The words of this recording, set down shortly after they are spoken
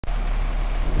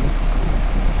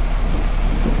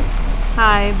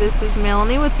Hi, this is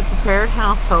Melanie with the Prepared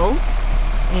Household,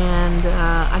 and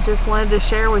I just wanted to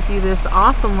share with you this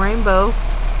awesome rainbow.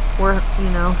 We're,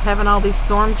 having all these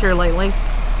storms here lately,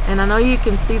 and I know you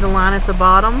can see the line at the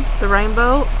bottom, the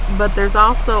rainbow, but there's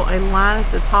also a line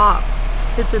at the top.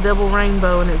 It's a double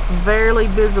rainbow, and it's barely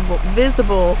visible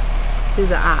to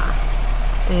the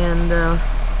eye. And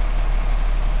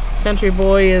Country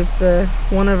Boy is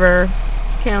one of our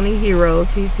county heroes.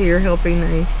 He's here helping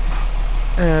a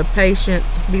patient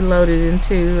be loaded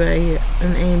into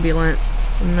an ambulance,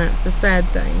 and that's a sad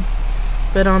thing.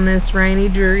 But on this rainy,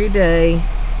 dreary day,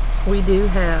 we do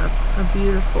have a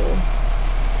beautiful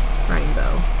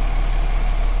rainbow.